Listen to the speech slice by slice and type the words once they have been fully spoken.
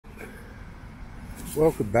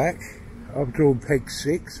Welcome back. I've drawn peg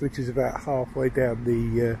 6, which is about halfway down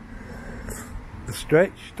the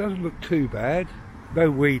stretch. Doesn't look too bad. No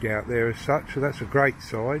weed out there as such, so that's a great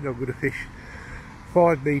sign. I'm going to fish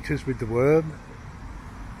 5 metres with the worm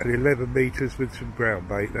and 11 metres with some ground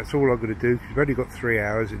bait. That's all I'm going to do, because we've only got 3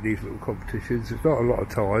 hours in these little competitions. There's not a lot of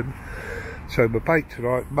time. So my bait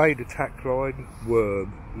tonight, main attack line,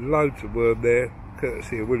 worm. Loads of worm there,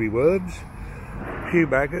 courtesy of Willy Worms. A few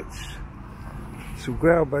maggots. Some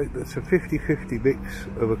ground bait that's a 50-50 mix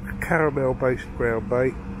of a caramel based ground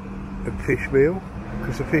bait and fish meal,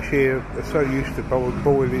 because the fish here are so used to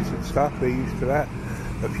boilies and stuff, they're used to that.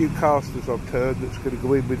 A few casters on turn that's going to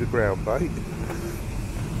go in with the ground bait,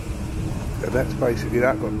 and that's basically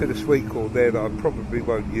that. I've got a bit of sweet corn there that I probably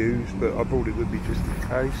won't use, but I brought it with me just in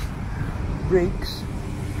case. Rigs,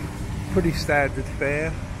 pretty standard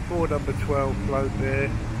fare, 4 number 12 float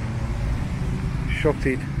there,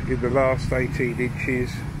 shotted in the last 18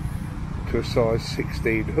 inches to a size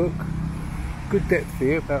 16 hook. Good depth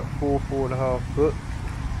here, about 4.5 foot.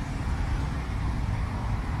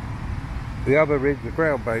 The other rig, the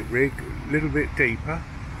ground bait rig, a little bit deeper,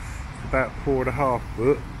 about 4.5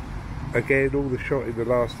 foot. Again, all the shot in the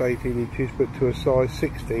last 18 inches, but to a size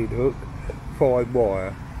 16 hook, fine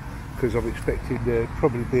wire, because I'm expecting there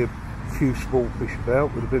probably be a few small fish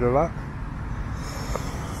about with a bit of luck.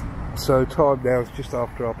 So time now is just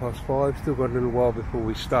after 5:30, still got a little while before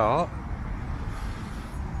we start.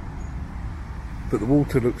 But the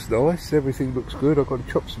water looks nice, everything looks good. I've got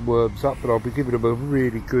to chop some worms up, but I'll be giving them a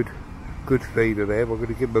really good feed of them. I'm going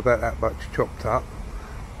to give them about that much chopped up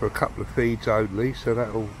for a couple of feeds only, so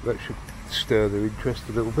that should stir their interest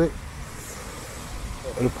a little bit.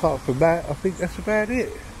 And apart from that, I think that's about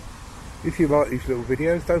it. If you like these little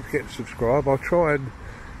videos, don't forget to subscribe. I'll try and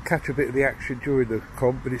catch a bit of the action during the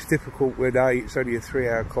comp, but it's difficult when A, it's only a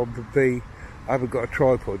 3-hour comp, and B, I haven't got a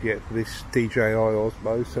tripod yet for this DJI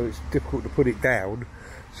Osmo, so it's difficult to put it down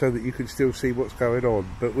so that you can still see what's going on.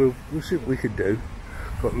 But we'll see what we can do.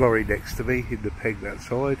 Got Laurie next to me in the peg that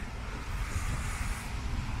side.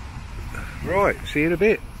 Right, see you in a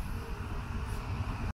bit.